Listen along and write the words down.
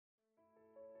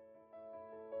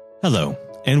Hello,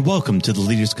 and welcome to the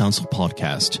Leaders Council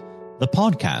podcast, the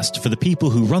podcast for the people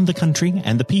who run the country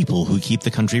and the people who keep the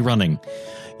country running.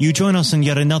 You join us on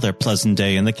yet another pleasant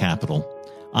day in the capital.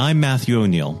 I'm Matthew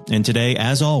O'Neill, and today,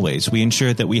 as always, we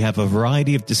ensure that we have a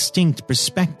variety of distinct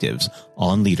perspectives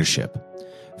on leadership.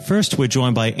 First, we're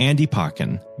joined by Andy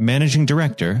Parkin, Managing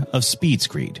Director of Speed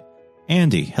Screed.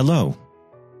 Andy, hello.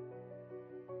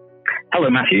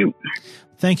 Hello, Matthew.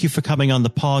 Thank you for coming on the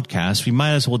podcast. We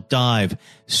might as well dive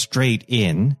straight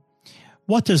in.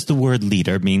 What does the word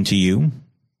leader mean to you?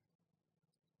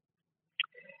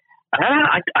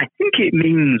 I think it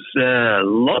means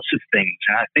lots of things.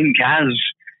 I think as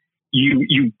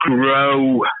you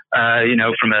grow,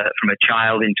 from a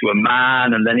child into a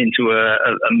man and then into a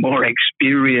more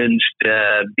experienced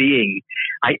being,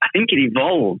 I think it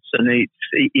evolves and it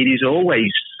is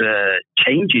always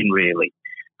changing, really.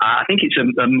 I think it's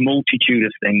a multitude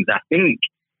of things. I think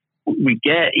we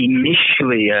get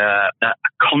initially a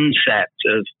concept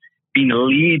of being a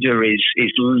leader is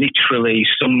literally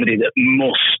somebody that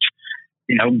must,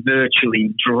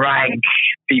 virtually drag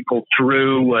people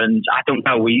through. And I don't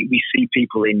know, we see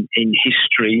people in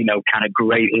history, kind of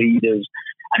great leaders,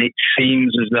 and it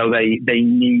seems as though they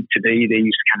need to be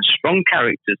these kind of strong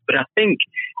characters. But I think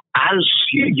as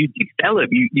you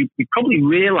develop, you probably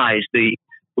realize the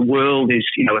world is,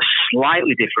 a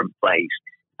slightly different place,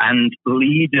 and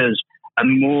leaders are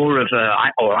more of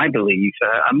I believe,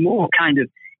 are more kind of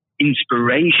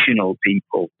inspirational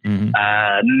people,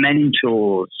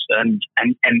 mentors, and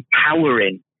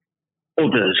empowering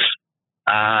others.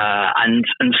 And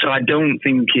so I don't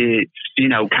think it's,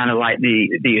 kind of like the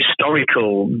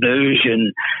historical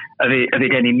version of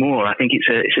it anymore. I think it's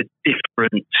a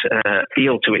different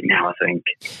feel to it now, I think.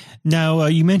 Now,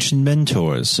 you mentioned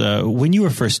mentors. When you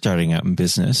were first starting out in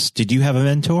business, did you have a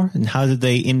mentor, and how did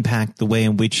they impact the way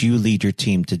in which you lead your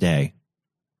team today?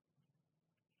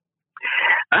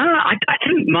 I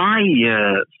think my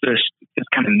first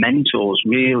kind of mentors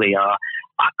really are,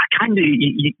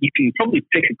 you can probably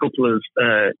pick a couple of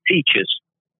teachers,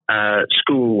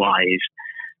 school-wise,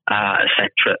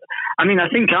 etc. I mean, I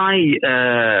think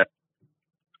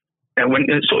when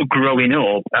sort of growing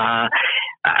up,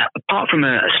 apart from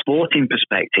a sporting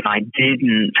perspective, I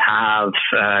didn't have,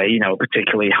 a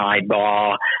particularly high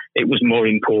bar. It was more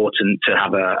important to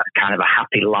have a kind of a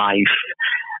happy life.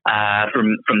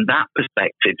 From that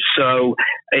perspective. So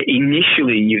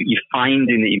initially you're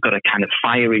finding that you've got a kind of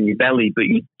fire in your belly, but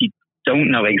you don't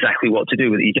know exactly what to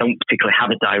do with it. You don't particularly have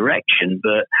a direction,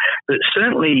 but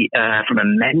certainly from a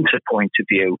mentor point of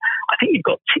view, I think you've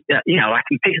got, I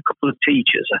can pick a couple of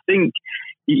teachers. I think,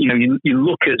 you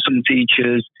look at some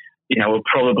teachers, are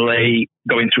probably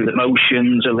going through the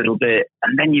motions a little bit,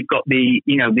 and then you've got the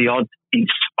odd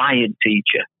inspired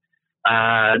teacher.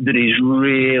 That is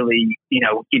really,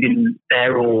 giving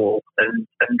their all and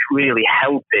really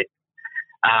helping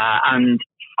and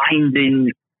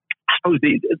finding, I suppose,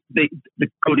 the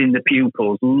good in the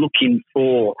pupils, looking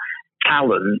for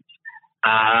talent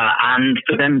and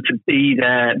for them to be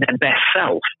their best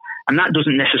self. And that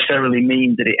doesn't necessarily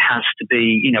mean that it has to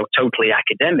be, totally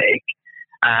academic,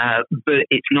 but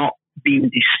it's not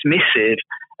being dismissive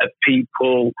of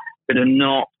people that are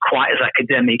not quite as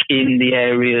academic in the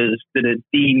areas that are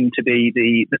deemed to be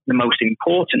the most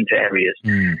important areas.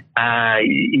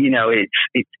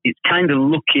 It's kind of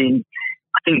looking,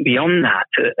 I think, beyond that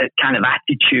at kind of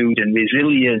attitude and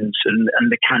resilience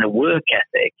and the kind of work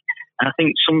ethic. And I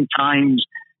think sometimes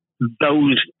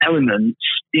those elements,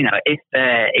 if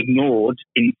they're ignored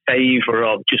in favor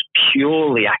of just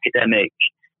purely academic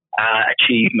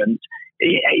achievement,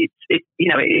 it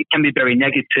can be very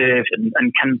negative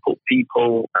and can put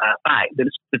people back.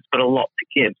 That's got a lot to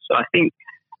give. So I think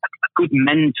a good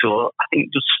mentor,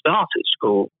 just start at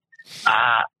school.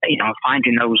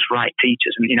 Finding those right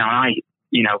teachers, and I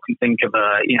can think of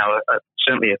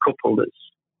certainly a couple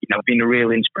that's been a real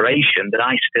inspiration that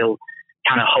I still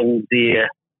kind of hold dear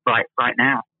right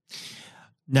now.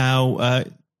 Now,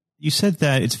 you said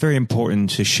that it's very important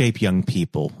to shape young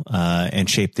people and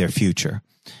shape their future.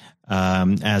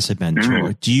 As a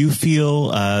mentor, do you feel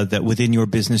that within your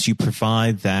business you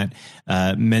provide that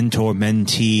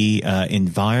mentor-mentee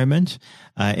environment?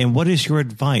 And what is your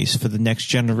advice for the next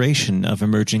generation of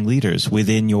emerging leaders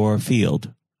within your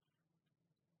field?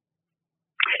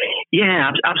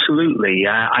 Yeah, absolutely.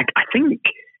 I think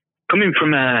coming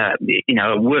from a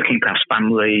working class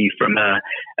family, from a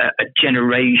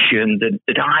generation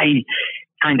that I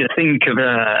kind of think of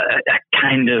a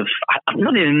kind of,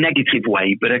 not in a negative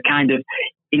way, but a kind of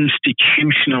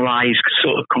institutionalized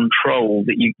sort of control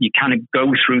that you kind of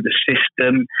go through the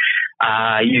system.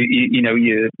 You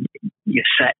you're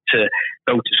set to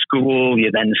go to school,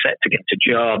 you're then set to get a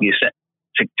job, you're set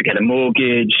to get a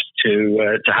mortgage,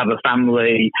 to have a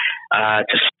family,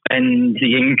 to spend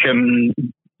the income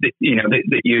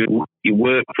that you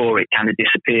work for. It kind of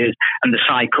disappears, and the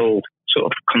cycle sort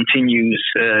of continues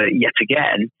yet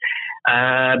again.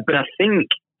 But I think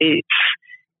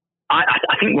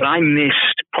I think what I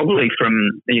missed probably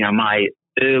from my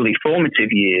early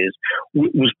formative years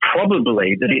was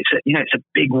probably that it's a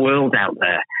big world out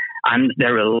there, and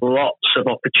there are lots of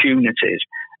opportunities,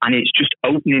 and it's just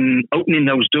opening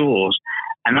those doors.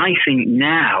 And I think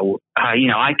now,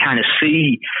 I kind of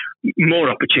see more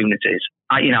opportunities.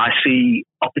 I see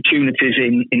opportunities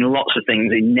in lots of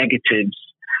things, in negatives.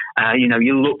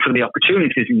 You look for the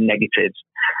opportunities in negatives.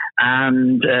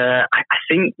 And I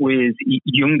think with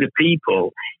younger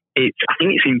people, I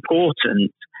think it's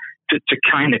important to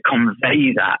kind of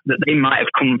convey that they might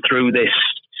have come through this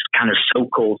kind of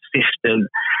so-called system,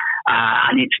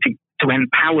 and it's to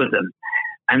empower them.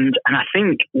 And I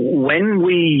think when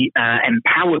we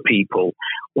empower people,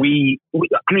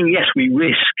 yes, we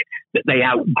risk that they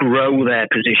outgrow their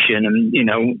position, and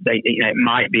it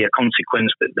might be a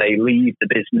consequence that they leave the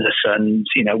business and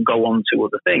go on to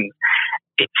other things.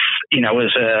 It's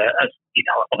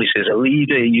obviously as a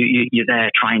leader, you're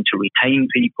there trying to retain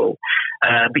people,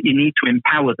 but you need to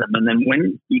empower them. And then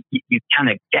when you kind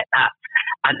of get that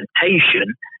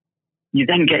adaptation, you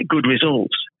then get good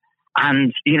results.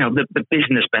 And, the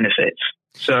business benefits.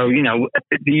 So,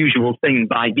 the usual thing,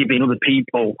 by giving other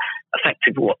people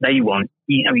effectively what they want,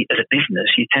 as a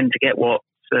business, you tend to get what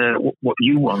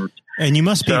you want. And you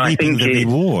must be reaping the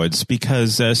rewards,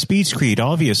 because Speed Screed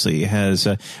obviously has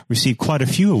received quite a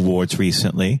few awards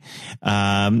recently.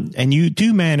 And you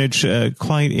do manage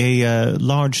quite a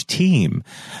large team.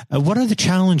 What are the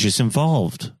challenges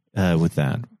involved with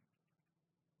that?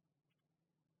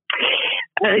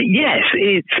 Yes,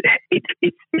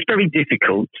 it's very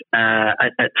difficult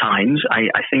at times.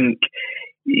 I think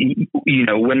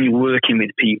when you're working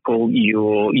with people,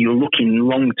 you're looking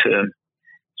long term.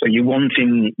 So you're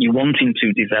wanting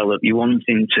to develop, you're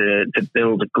wanting to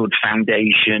build a good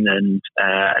foundation and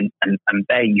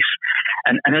base.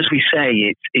 And as we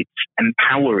say, it's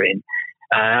empowering.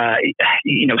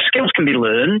 Skills can be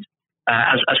learned.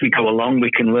 As we go along,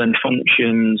 we can learn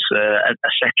functions,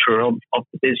 etc. of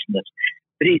the business.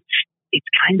 But it's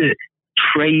kind of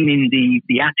training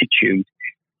the attitude.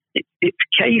 It's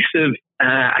a case of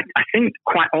I think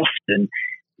quite often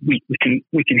we can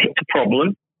hit a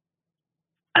problem,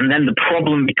 and then the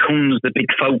problem becomes the big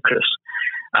focus.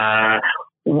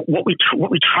 What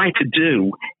we try to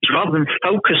do is, rather than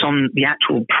focus on the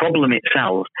actual problem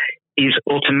itself, is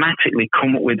automatically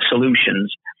come up with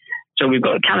solutions. So we've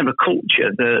got kind of a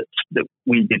culture that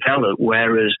we develop,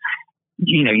 whereas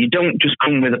you don't just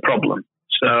come with a problem.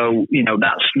 So,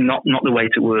 that's not the way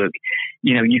to work.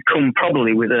 You come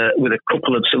probably with a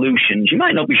couple of solutions. You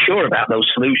might not be sure about those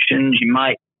solutions. You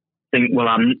might think, well,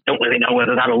 I don't really know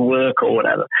whether that'll work or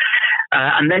whatever.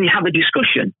 And then you have a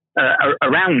discussion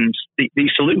around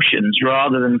these solutions,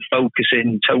 rather than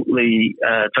focusing totally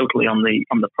on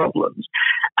the problems.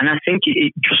 And I think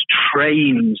it just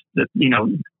trains the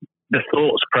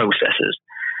thoughts processes.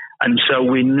 And so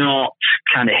we're not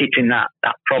kind of hitting that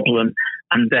problem,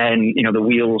 and then the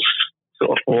wheels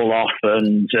sort of fall off,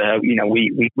 and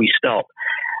we stop.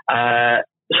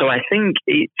 So I think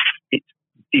it's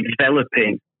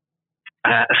developing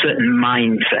a certain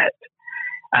mindset,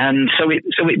 and so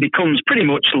it becomes pretty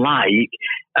much like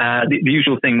the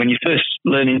usual thing when you're first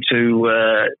learning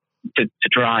to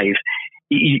drive.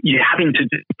 You're having to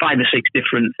do 5 or 6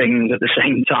 different things at the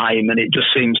same time, and it just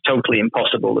seems totally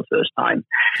impossible the first time.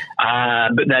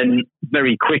 But then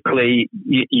very quickly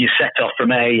you set off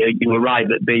from A, you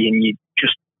arrive at B, and you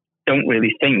just don't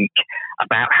really think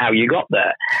about how you got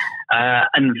there.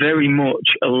 And very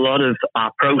much a lot of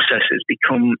our processes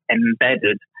become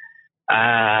embedded.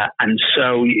 And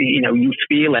so, you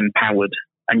feel empowered,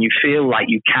 and you feel like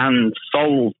you can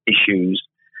solve issues.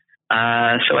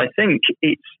 So I think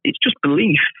it's just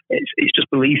belief. It's just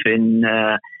belief in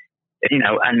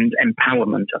and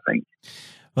empowerment, I think.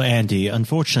 Well, Andy,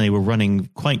 unfortunately, we're running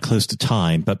quite close to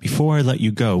time. But before I let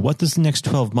you go, what does the next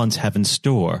 12 months have in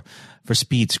store for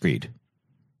Speed Screed?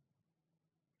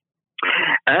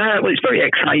 Well, it's very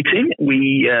exciting.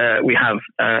 We have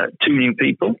 2 new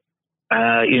people.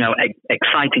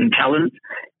 Exciting talent.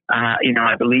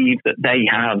 I believe that they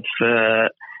have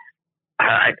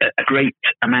a great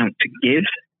amount to give.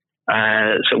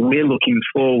 So we're looking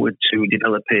forward to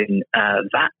developing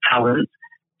that talent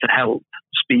to help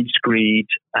Speed Screed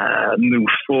move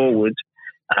forward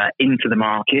into the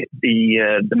market.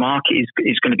 The market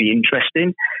is going to be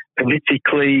interesting.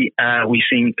 Politically, we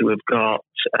seem to have got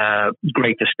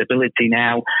greater stability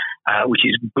now, which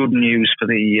is good news for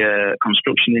the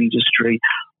construction industry.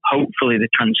 Hopefully, the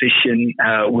transition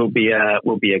will be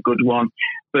a good one.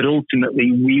 But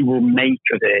ultimately, we will make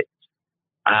of it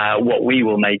what we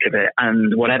will make of it,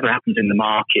 and whatever happens in the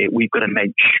market, we've got to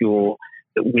make sure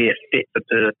that we're fit for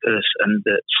purpose and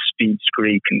that Speed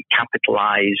Screed can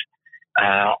capitalise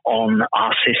on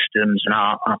our systems and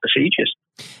our procedures.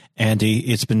 Andy,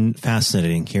 it's been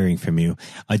fascinating hearing from you.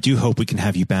 I do hope we can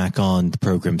have you back on the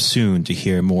program soon to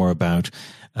hear more about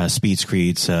Speed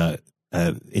Screed's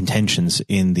intentions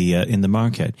in the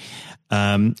market.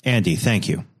 Andy, thank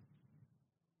you.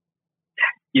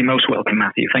 You're most welcome,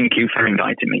 Matthew. Thank you for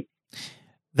inviting me.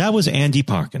 That was Andy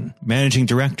Parkin, Managing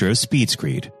Director of Speed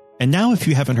Screed. And now, if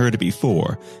you haven't heard it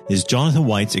before, is Jonathan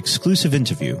White's exclusive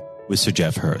interview with Sir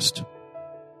Geoff Hurst.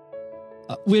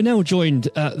 We're now joined,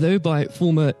 though, by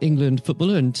former England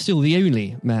footballer and still the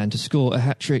only man to score a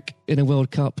hat-trick in a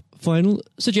World Cup final,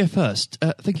 Sir Geoff Hurst.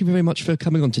 Thank you very much for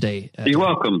coming on today. You're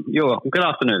welcome. You're welcome. Good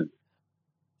afternoon.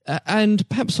 And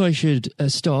perhaps I should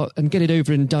start and get it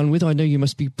over and done with. I know you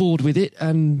must be bored with it,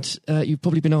 and you've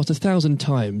probably been asked 1,000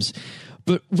 times.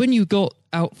 But when you got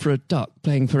out for a duck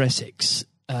playing for Essex,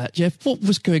 Geoff, what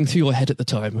was going through your head at the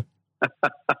time?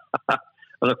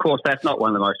 Well, of course, that's not one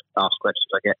of the most asked questions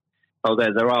I get. Oh,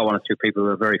 there are one or two people who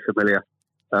are very familiar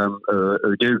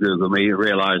who do Google me, who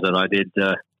realise that I did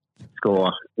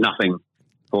score nothing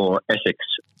for Essex.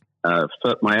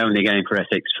 My only game for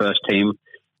Essex first team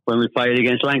when we played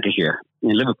against Lancashire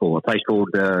in Liverpool, a place called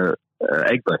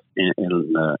Egbert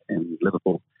in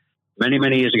Liverpool, many,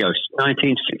 many years ago,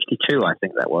 1962, I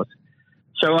think that was.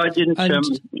 So I didn't, I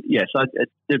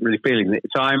didn't really feel it at the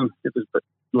time. It was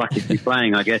lucky to be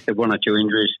playing, I guess. There were one or two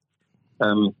injuries.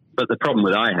 But the problem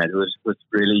that I had was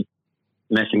really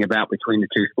messing about between the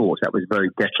two sports. That was very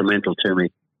detrimental to me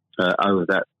over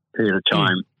that period of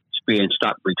time, being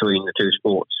stuck between the two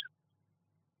sports.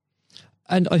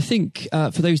 And I think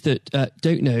for those that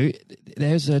don't know,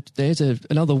 there's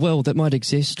another world that might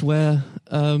exist where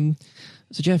Sir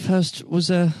Geoff Hurst was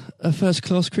a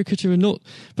first-class cricketer and not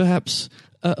perhaps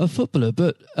a footballer.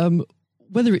 But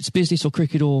whether it's business or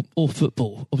cricket or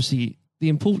football, obviously the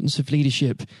importance of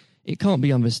leadership, it can't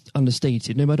be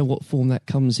understated, no matter what form that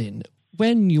comes in.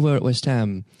 When you were at West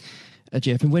Ham,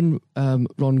 Geoff, and when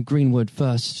Ron Greenwood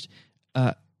first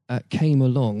came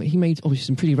along, he made obviously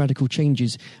some pretty radical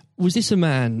changes. Was this a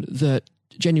man that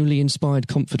genuinely inspired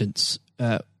confidence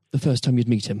the first time you'd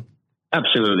meet him?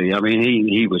 Absolutely. I mean,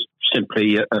 he was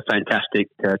simply a fantastic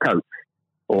coach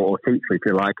or teacher, if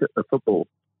you like, of football.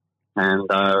 And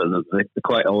they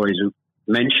quite always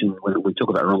mention when we talk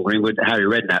about Ron Greenwood, Harry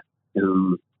Redknapp,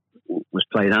 who was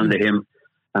played under him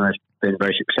and has been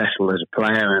very successful as a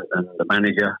player and a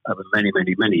manager over many,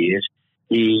 many, many years.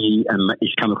 He's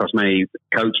come across many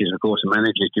coaches, of course, and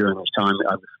managers during his time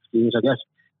over years, I guess.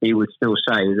 He would still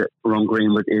say that Ron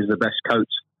Greenwood is the best coach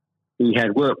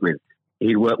he'd worked with.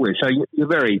 So you're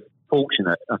very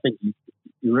fortunate. I think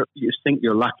you think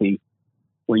you're lucky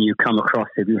when you come across,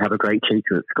 if you have a great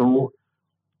teacher at school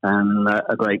and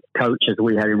a great coach as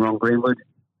we had in Ron Greenwood,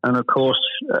 and of course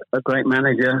a great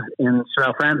manager in Sir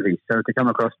Alf Ramsey. So to come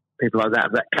across people like that,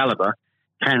 of that calibre,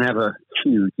 can have a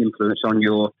huge influence on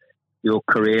your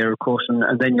career, of course,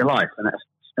 and then your life. And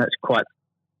that's quite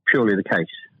purely the case.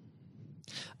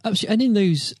 Absolutely. And in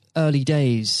those early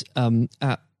days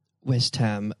at West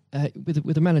Ham,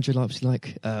 with a manager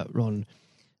like Ron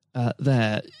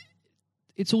there,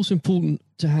 it's also important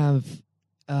to have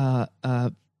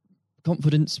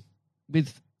confidence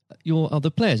with your other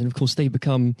players, and of course they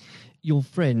become your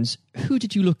friends. Who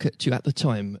did you look to at the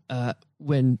time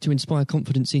when to inspire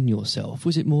confidence in yourself?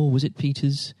 Was it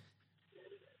Peters?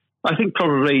 I think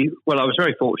probably. Well, I was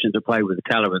very fortunate to play with the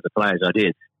calibre of the players I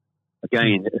did.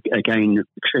 Again,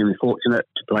 extremely fortunate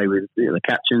to play with the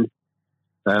captain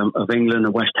of England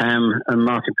and West Ham, and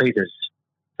Martin Peters,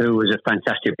 who was a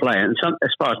fantastic player. And as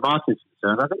far as Martin's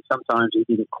concerned, I think sometimes he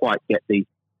didn't quite get the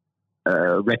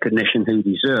recognition he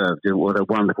deserved. What a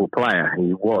wonderful player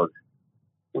he was.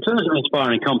 In terms of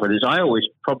inspiring confidence, I always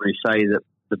probably say that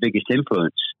the biggest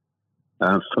influence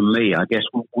for me, I guess,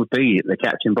 would be the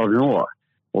captain, Bob Moore.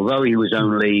 Although he was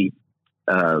only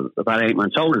about 8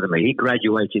 months older than me, he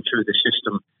graduated through the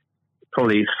system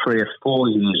probably 3 or 4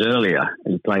 years earlier.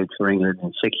 He played for England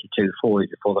in 62, 4 years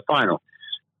before the final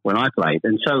when I played.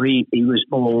 And so he was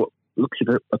more, looked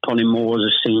upon him more as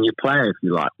a senior player, if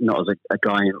you like, not as a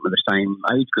guy with the same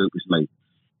age group as me.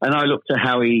 And I looked at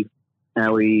how he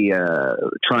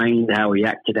trained, how he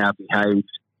acted, how he behaved.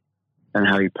 and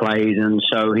how he played. And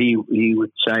so he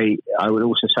would say, I would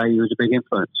also say he was a big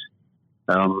influence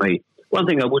on me. One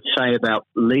thing I would say about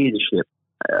leadership,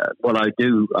 what I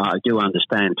do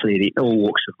understand clearly in all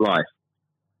walks of life,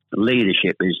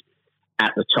 leadership is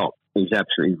at the top is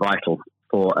absolutely vital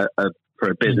for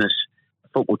a business, a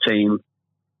football team,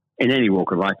 in any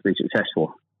walk of life to be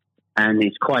successful. And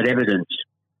it's quite evident.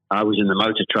 I was in the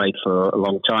motor trade for a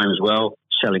long time as well,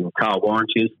 selling car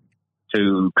warranties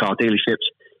to car dealerships.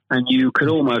 And you could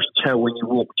almost tell when you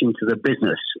walked into the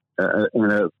business,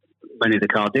 many of the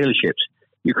car dealerships,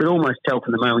 you could almost tell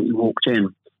from the moment you walked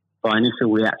in by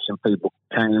initial reaction, people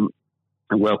came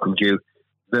and welcomed you,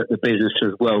 that the business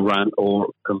was well run or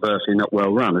conversely not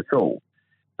well run at all.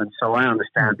 And so I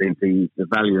understand the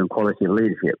value and quality of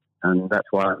leadership. And that's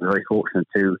why I'm very fortunate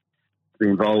to be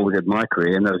involved in my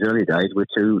career in those early days with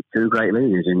two great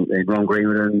leaders in Ron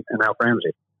Greenwood and Alf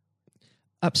Ramsey.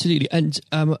 Absolutely. And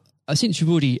since you've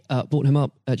already brought him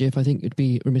up, Jeff, I think it'd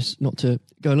be remiss not to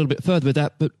go a little bit further with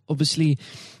that. But obviously,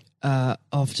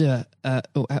 after at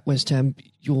West Ham,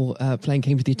 your playing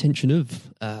came to the attention of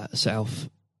Sir Alf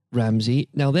Ramsey.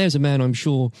 Now, there's a man I'm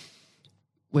sure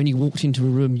when you walked into a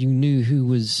room, you knew who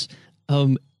was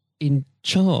in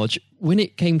charge. When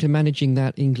it came to managing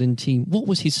that England team, what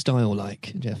was his style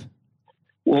like, Jeff?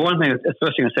 Well, the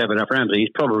first thing I say about Alf Ramsey, he's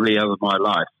probably over my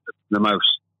life the most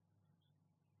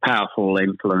powerful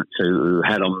influence who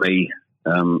had on me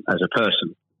as a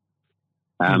person.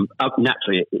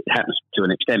 Naturally, it happens to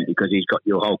an extent because he's got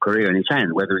your whole career in his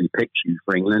hand. Whether he picks you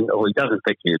for England or he doesn't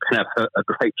pick you, it can have a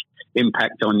great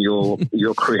impact on your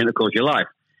career and, of course, your life.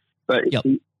 But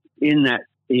in that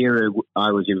era,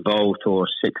 I was involved for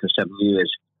 6 or 7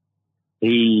 years.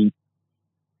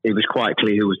 It was quite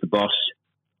clear who was the boss.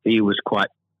 He was quite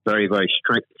very, very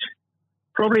strict.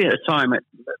 Probably at a time,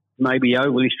 maybe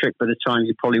overly strict, but at a time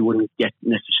you probably wouldn't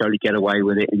necessarily get away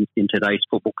with it in today's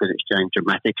football because it's changed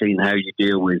dramatically in how you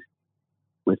deal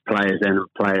with players then and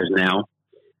players now.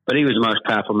 But he was the most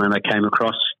powerful man I came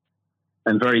across,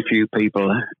 and very few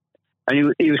people.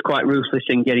 And he was quite ruthless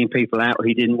in getting people out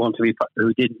who didn't want to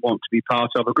be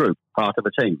part of a group, part of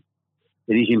a team.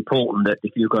 It is important that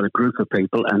if you've got a group of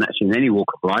people, and that's in any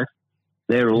walk of life,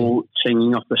 they're all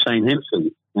singing off the same hymn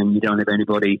sheet, and you don't have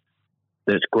anybody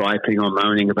that's griping or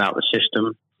moaning about the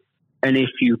system. And if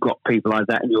you've got people like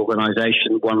that in your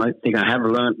organisation, one thing I have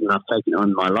learned, and I've taken on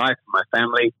in my life, my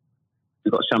family,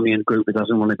 you've got somebody in the group that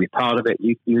doesn't want to be part of it,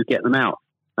 you get them out.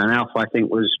 And Alf, I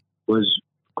think, was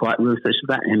quite ruthless with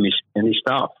that in his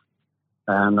staff.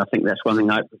 And I think that's one of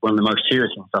the most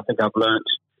serious things I think I've learned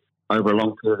over a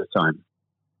long period of time.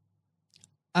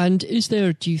 And is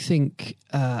there, do you think,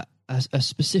 a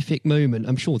specific moment,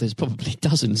 I'm sure there's probably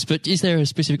dozens, but is there a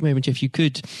specific moment, Jeff, you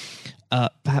could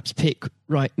perhaps pick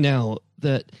right now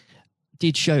that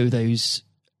did show those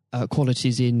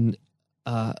qualities in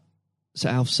Sir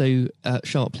Alf so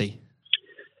sharply?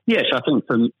 Yes, I think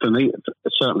for me,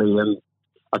 certainly,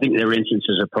 I think there are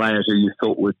instances of players who you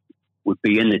thought would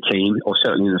be in the team or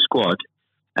certainly in the squad,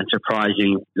 and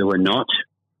surprising they were not.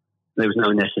 There was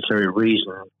no necessary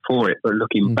reason for it, but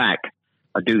looking back,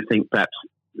 I do think perhaps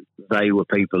they were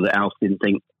people that Alf didn't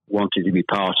think wanted to be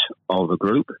part of a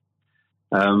group.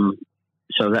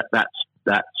 So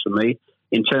that's for me.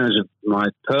 In terms of my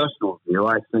personal view,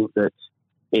 I think that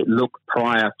it looked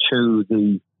prior to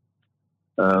the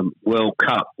World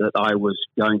Cup that I was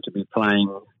going to be playing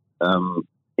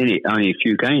in it only a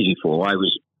few games before. I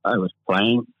was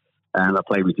playing, and I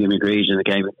played with Jimmy Greaves in a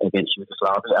game against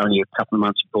Yugoslavia only a couple of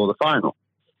months before the final.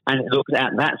 And it looked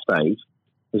at that stage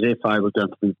as if I was going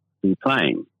to be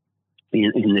playing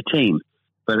in the team.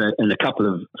 But in a couple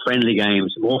of more friendly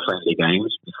games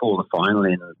before the final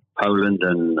in Poland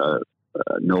and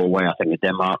Norway, I think, and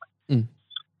Denmark,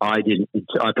 I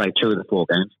played 2 of the 4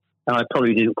 games, and I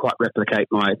probably didn't quite replicate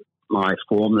my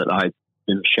form that I'd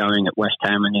been showing at West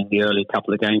Ham and in the early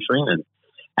couple of games for England.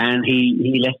 And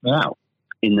he left me out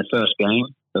in the first game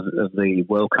of the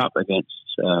World Cup against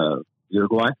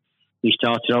Uruguay. He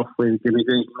started off with Jimmy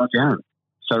Greaves and Roger Hunt.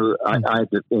 So I had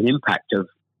an impact of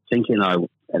thinking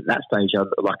at that stage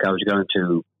like I was going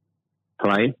to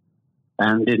play,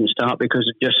 and didn't start because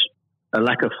of just a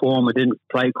lack of form. I didn't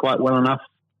play quite well enough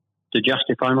to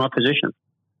justify my position.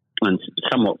 And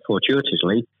somewhat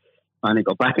fortuitously, I only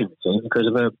got back in the team because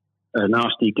of a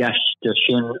nasty gash to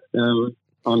shin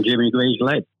on Jimmy Greaves'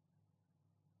 leg.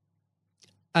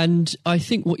 And I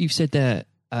think what you've said there,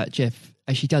 Jeff,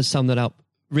 actually does sum that up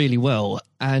really well.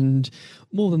 And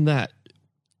more than that,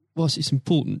 whilst it's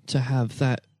important to have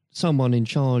that someone in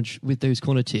charge with those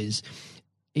qualities,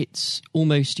 it's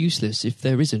almost useless if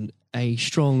there isn't a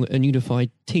strong and unified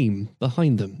team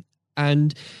behind them.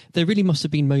 And there really must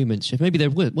have been moments, maybe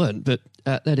there weren't, but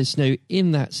let us know,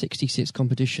 in that 66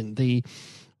 competition, the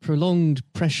prolonged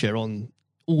pressure on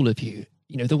all of you,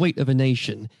 the weight of a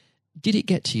nation, did it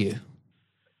get to you?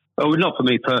 Oh, not for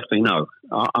me personally, no.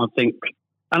 I think,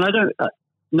 and I don't,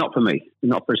 not for me,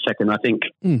 not for a second. I think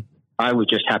I was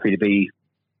just happy to be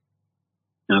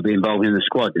involved in the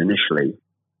squad initially.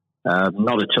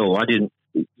 Not at all.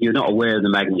 You're not aware of the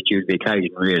magnitude of the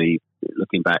occasion, really,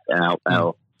 looking back out.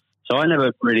 So I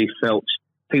never really felt,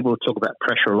 people talk about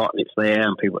pressure a lot, and it's there,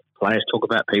 and players talk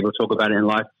about it in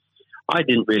life. I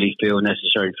didn't really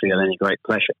necessarily feel any great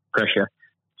pressure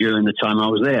during the time I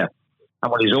was there.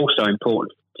 And what is also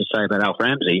important to say about Alf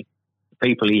Ramsey, the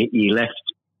people he left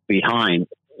behind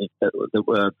that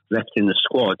were left in the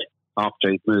squad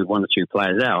after he moved one or two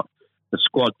players out, the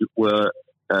squad were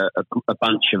a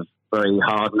bunch of very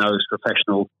hard-nosed,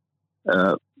 professional,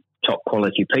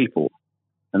 top-quality people.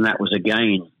 And that was,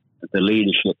 again, the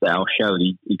leadership that Al showed.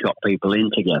 He got people in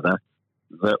together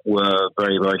that were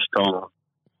very, very strong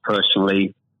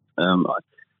personally. And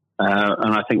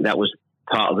I think that was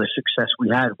part of the success we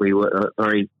had. We were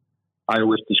I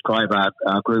always describe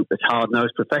our group as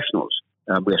hard-nosed professionals.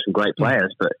 We have some great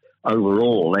players, but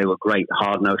overall they were great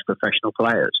hard-nosed professional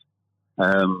players.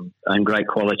 And great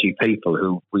quality people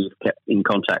who we've kept in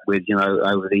contact with,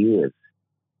 over the years.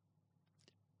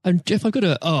 And Jeff, I've got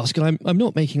to ask, and I'm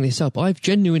not making this up, I've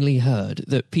genuinely heard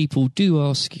that people do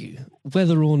ask you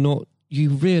whether or not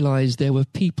you realise there were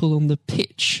people on the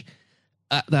pitch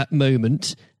at that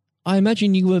moment. I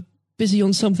imagine you were busy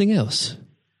on something else.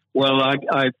 Well, I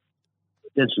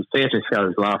did some theatre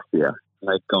shows last year, and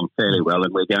they've gone fairly well,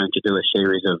 and we're going to do a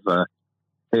series of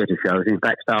theatre shows, in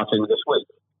fact, starting this week,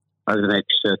 over the next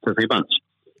 2 or 3 months.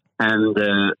 And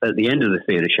at the end of the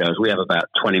theatre shows, we have about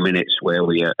 20 minutes where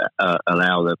we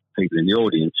allow the people in the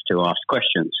audience to ask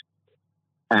questions.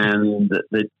 And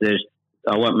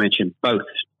I won't mention both.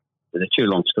 They're too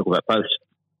long to talk about both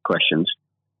questions.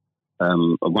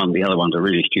 The other one's a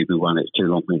really stupid one. It's too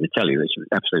long for me to tell you. It's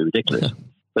absolutely ridiculous.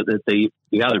 But the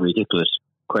other ridiculous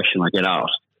question I get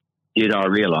asked, did I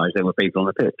realise there were people on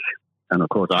the pitch? And of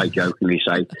course, I jokingly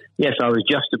say, yes, I was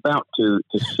just about to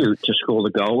shoot to score the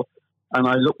goal. And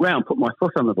I looked round, put my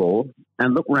foot on the ball,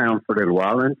 and looked round for a little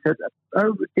while and said,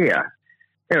 oh dear,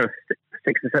 there are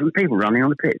 6 or 7 people running on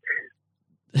the pitch.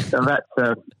 So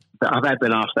I've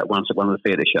been asked that once at one of the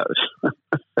theatre shows.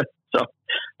 So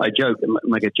I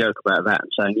make a joke about that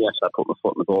and saying, yes, I put my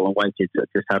foot on the ball and waited to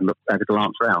just have a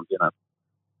glance round,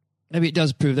 Maybe it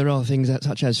does prove there are things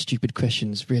such as stupid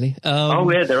questions, really. Oh,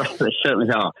 yeah, there certainly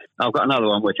are. I've got another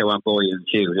one which I won't bore you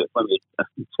into.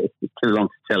 It's too long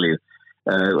to tell you.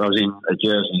 I was in a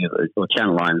Jersey, or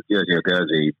Channel Line, Jersey or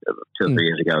Guernsey, 2 or 3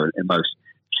 years ago, and most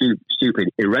stupid,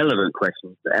 irrelevant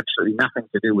questions, absolutely nothing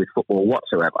to do with football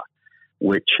whatsoever,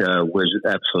 which was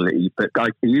absolutely, but I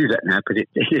can use that now because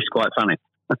it is quite funny.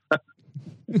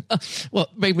 Well,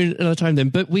 maybe another time then,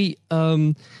 but we...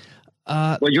 well,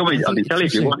 you want me? I can tell you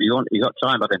if you want. You got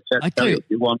time? I can tell you if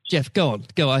you want. Jeff, go on.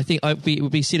 Go. I think it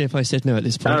would be silly if I said no at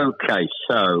this point. Okay,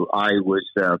 so I was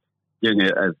doing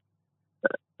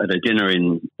at a dinner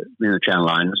in the Channel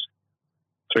Lines,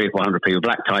 300 or 400 people,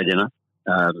 black tie dinner,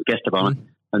 guest of honour.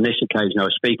 On this occasion, I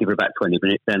was speaking for about 20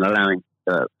 minutes, then allowing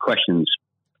questions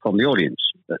from the audience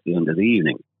at the end of the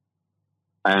evening.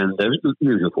 And there was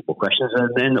usual football questions,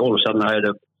 and then all of a sudden I heard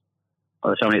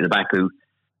somebody at the back who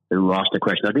asked a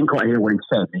question. I didn't quite hear what he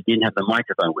said. He didn't have the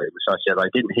microphone with him, so I said, I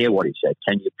didn't hear what he said.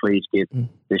 Can you please give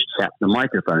this chap the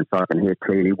microphone so I can hear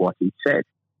clearly what he said?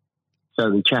 So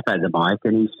the chap had the mic,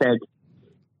 and he said,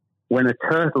 when a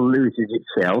turtle loses its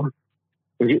shell,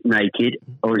 is it naked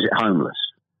or is it homeless?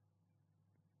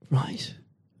 Right.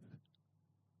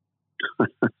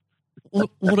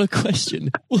 What a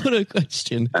question. What a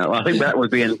question. I think that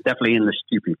would be definitely in the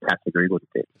stupid category,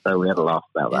 wouldn't it? So we had a laugh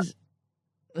about that.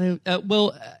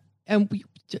 And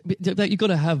you've got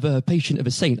to have a patient of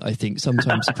a saint, I think,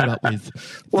 sometimes to put up with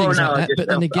things like that. But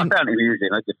then again, I found it amusing.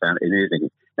 I just found it amusing.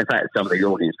 In fact, some of the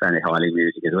audience found it highly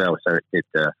amusing as well. So it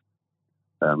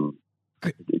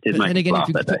did make me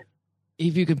laugh that day.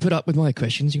 If you can put up with my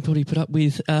questions, you can probably put up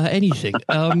with anything.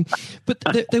 But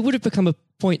there would have become a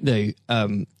point, though,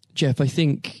 Jeff, I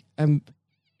think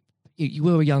you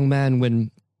were a young man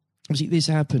when obviously this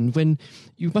happened, when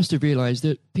you must have realised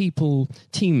that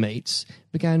teammates,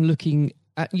 began looking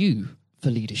at you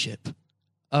for leadership.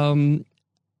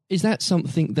 Is that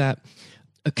something that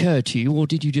occurred to you, or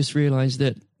did you just realise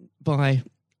that by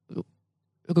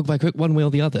one way or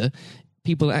the other,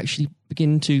 people actually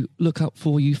begin to look up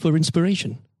for you for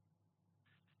inspiration?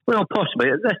 Well, possibly.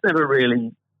 That's never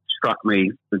really struck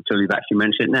me until you've actually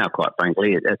mentioned it now, quite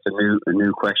frankly. It's a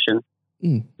new question.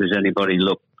 Does anybody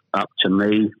look up to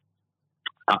me?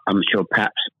 I'm sure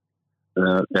perhaps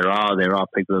there are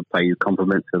people who pay you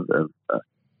compliments of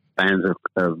fans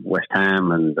of West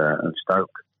Ham and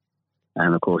Stoke,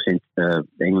 and of course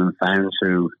England fans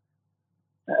who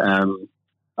I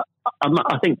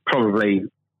think probably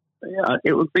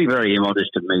it would be very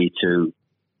immodest of me to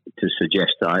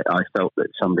suggest that I felt that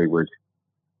somebody was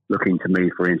looking to me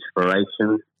for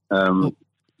inspiration.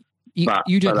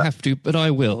 You don't have to, but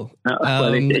I will.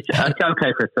 It's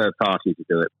okay for a third party to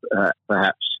do it.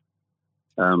 Perhaps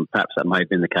that may have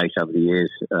been the case over the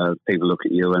years. People look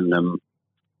at you and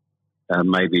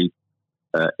maybe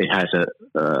it has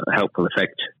a helpful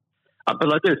effect.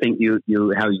 But I do think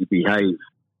you how you behave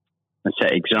and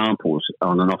set examples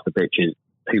on and off the pitches,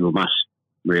 people must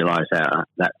realise that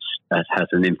has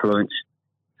an influence.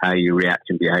 How you react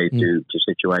and behave to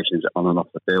situations on and off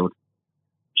the field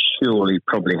surely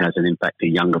probably has an impact to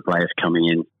younger players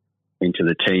coming into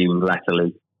the team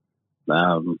latterly.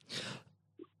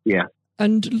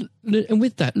 And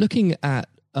with that, looking at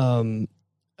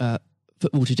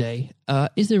football today,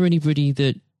 is there anybody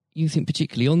that you think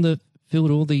particularly on the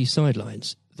field or the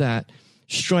sidelines that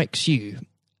strikes you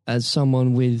as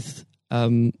someone with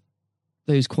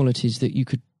those qualities that you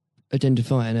could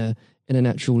identify in a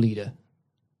natural leader?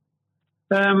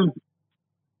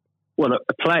 Well,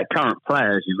 current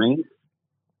players, you mean?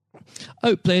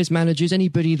 Oh, players, managers,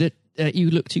 anybody that you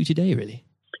look to today, really?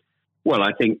 Well,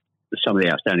 I think some of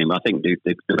the outstanding. I think the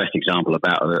best example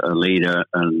about a leader at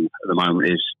the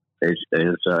moment is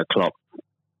Klopp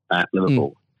at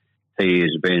Liverpool. He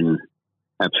has been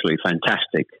absolutely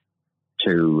fantastic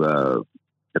to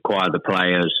acquire the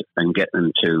players and get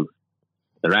them to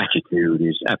their attitude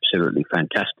is absolutely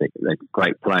fantastic. They're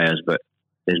great players, but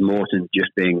there's more than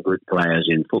just being good players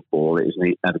in football. It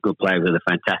is have a good player with a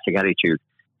fantastic attitude,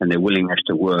 and their willingness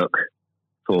to work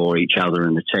for each other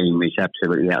and the team is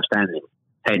absolutely outstanding.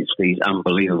 Hence these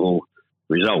unbelievable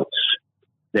results.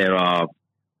 There are,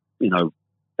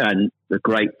 and the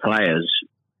great players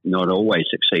not always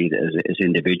succeed as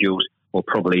individuals, or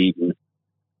probably even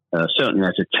certainly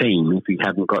as a team if you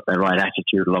haven't got the right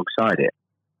attitude alongside it.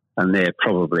 And they're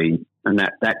probably, and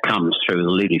that comes through the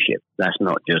leadership. That's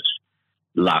not just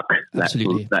luck.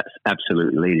 Absolutely. That's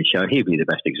absolute leadership. He'd be the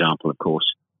best example, of course,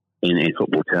 in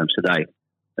football terms today.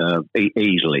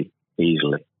 Easily.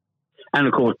 And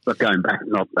of course, going back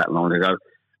not that long ago,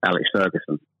 Alex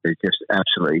Ferguson, who's just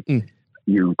absolutely,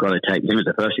 you've got to take him as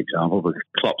the first example, because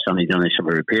Klopp's only done this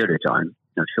over a period of time,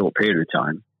 a short period of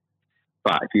time.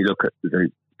 But if you look at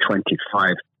the 26,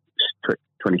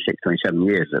 27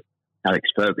 years that Alex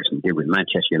Ferguson did with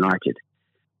Manchester United,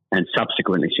 and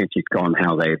subsequently since he's gone,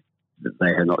 how they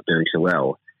are not doing so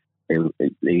well.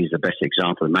 He's the best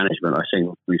example of management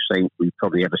we've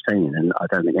probably ever seen, and I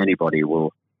don't think anybody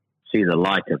will see the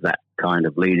light of that kind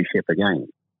of leadership again.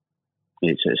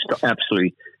 It's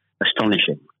absolutely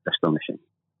astonishing.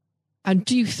 And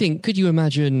do you think, could you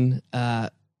imagine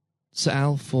Sir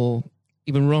Alf or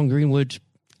even Ron Greenwood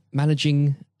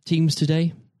managing teams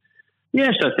today?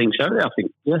 Yes, I think so. I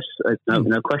think yes,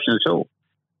 no question at all.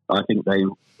 I think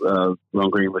Ron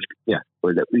Greenwood. Yeah,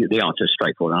 well, the answer,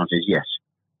 straightforward answer is yes.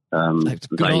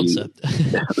 Good answer.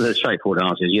 The straightforward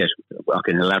answer is yes. I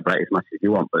can elaborate as much as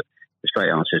you want, but the straight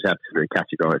answer is absolutely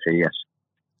categorically yes.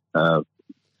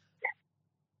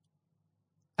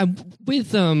 And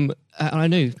with and I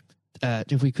know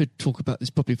if we could talk about this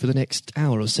probably for the next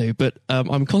hour or so, but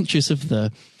I'm conscious of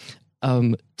the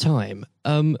time.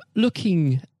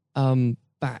 Looking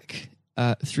back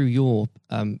through your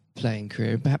playing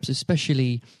career, perhaps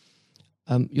especially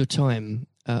your time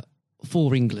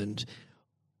for England,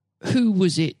 who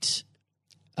was it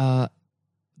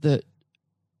that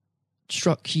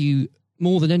struck you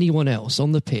more than anyone else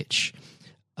on the pitch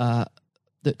that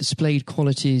displayed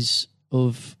qualities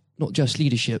of not just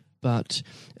leadership but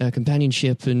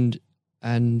companionship and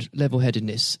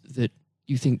level-headedness that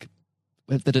you think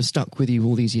that have stuck with you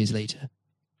all these years later?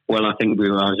 Well, I think I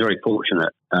was very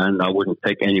fortunate, and I wouldn't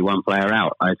pick any one player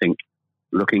out. I think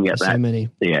looking at that,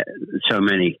 so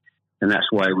many, and that's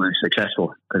why we were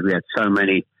successful, because we had so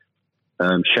many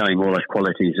showing all those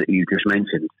qualities that you just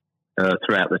mentioned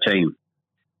throughout the team.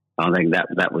 I think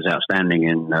that was outstanding,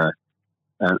 and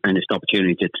it's an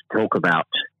opportunity to talk about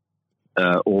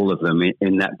all of them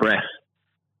in that breath.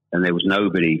 And there was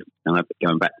nobody, and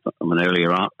going back from an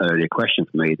earlier question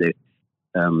for me, that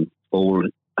all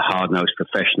hard-nosed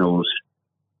professionals,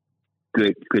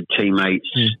 good teammates,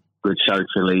 good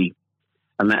socially,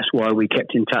 and that's why we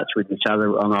kept in touch with each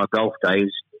other on our golf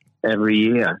days every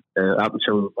year up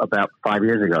until about 5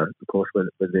 years ago, of course, with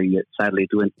the sadly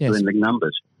dwindling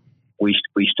numbers. we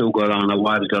still got on. Our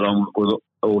wives got on with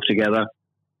all together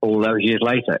all those years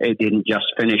later. It didn't just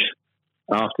finish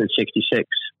after '66.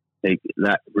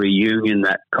 That reunion,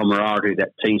 that camaraderie,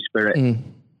 that team spirit,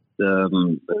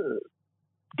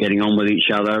 getting on with each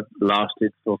other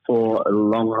lasted for a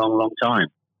long, long, long time.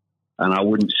 And I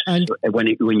wouldn't, when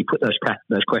you put those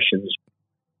questions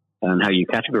and how you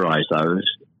categorise those,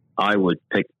 I would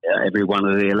pick every one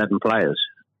of the 11 players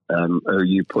who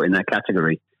you put in that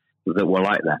category that were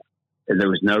like that. There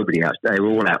was nobody else. They were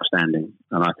all outstanding.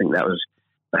 And I think that was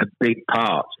a big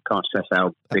part. I can't stress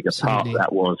how big a part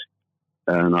that was.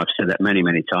 And I've said that many,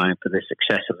 many times for the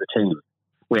success of the team.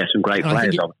 We have some great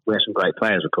players. We have some great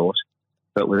players, of course.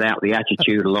 But without the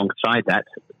attitude alongside that,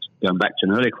 going back to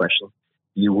an earlier question,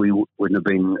 we wouldn't have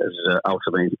been as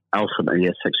ultimately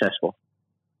as successful.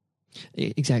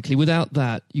 Exactly. Without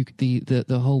that,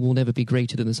 the whole will never be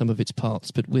greater than the sum of its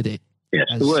parts. But with it, yes,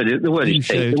 the word is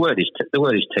team. The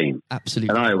word is team.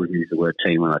 Absolutely. And I always use the word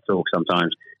team when I talk.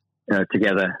 Sometimes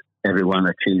together, everyone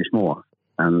achieves more,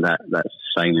 and that's the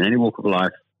same in any walk of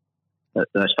life.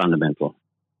 That's fundamental.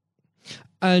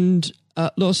 And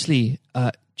lastly,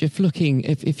 Jeff, looking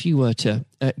if you were to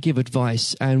give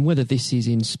advice, and whether this is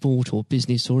in sport or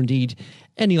business or indeed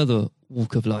any other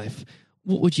walk of life,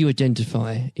 what would you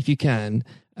identify, if you can,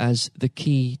 as the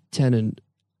key tenet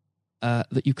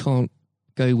that you can't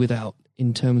go without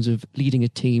in terms of leading a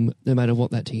team, no matter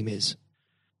what that team is?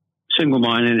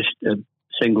 Single-mindedness,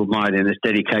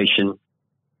 dedication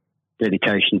to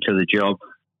the job,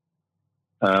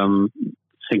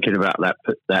 thinking about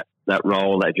that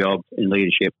role, that job in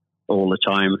leadership all the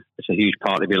time. It's a huge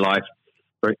part of your life.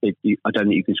 I don't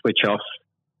think you can switch off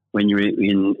when you're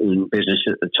in business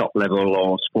at the top level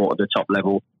or sport at the top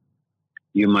level.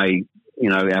 You may,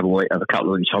 have a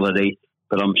couple of weeks holiday,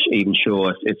 but I'm even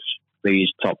sure if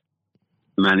these top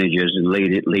managers and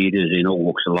leaders in all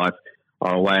walks of life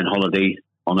are away on holiday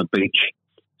on a beach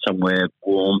somewhere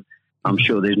warm, I'm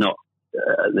sure they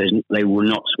will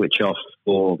not switch off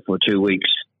for 2 weeks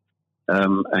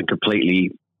and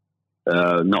completely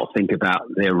not think about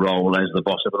their role as the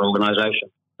boss of an organisation.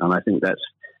 And I think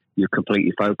you're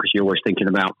completely focused. You're always thinking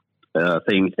about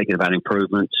things, thinking about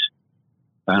improvements,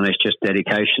 and it's just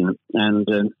dedication and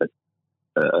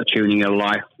tuning your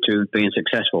life to being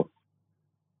successful.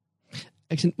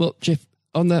 Excellent. Well, Jeff,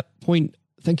 on that point,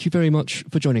 thank you very much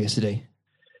for joining us today.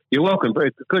 You're welcome.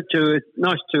 Nice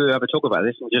to have a talk about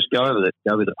this and just go over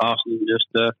the past and just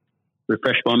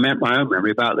refresh my own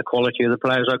memory about the quality of the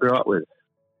players I grew up with.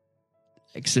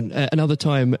 Excellent. Another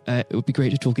time, it would be great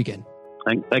to talk again.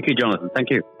 Thank you, Jonathan. Thank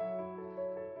you.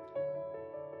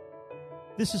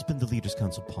 This has been the Leaders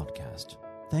Council podcast.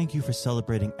 Thank you for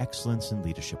celebrating excellence in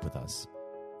leadership with us.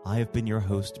 I have been your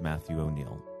host, Matthew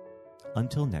O'Neill.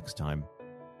 Until next time,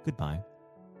 goodbye.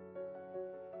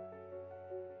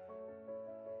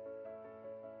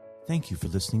 Thank you for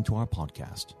listening to our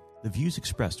podcast. The views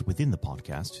expressed within the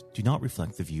podcast do not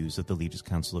reflect the views of the Leaders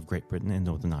Council of Great Britain and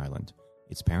Northern Ireland,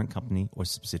 its parent company or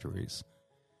subsidiaries,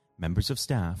 members of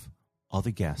staff,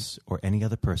 other guests, or any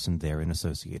other person therein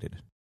associated.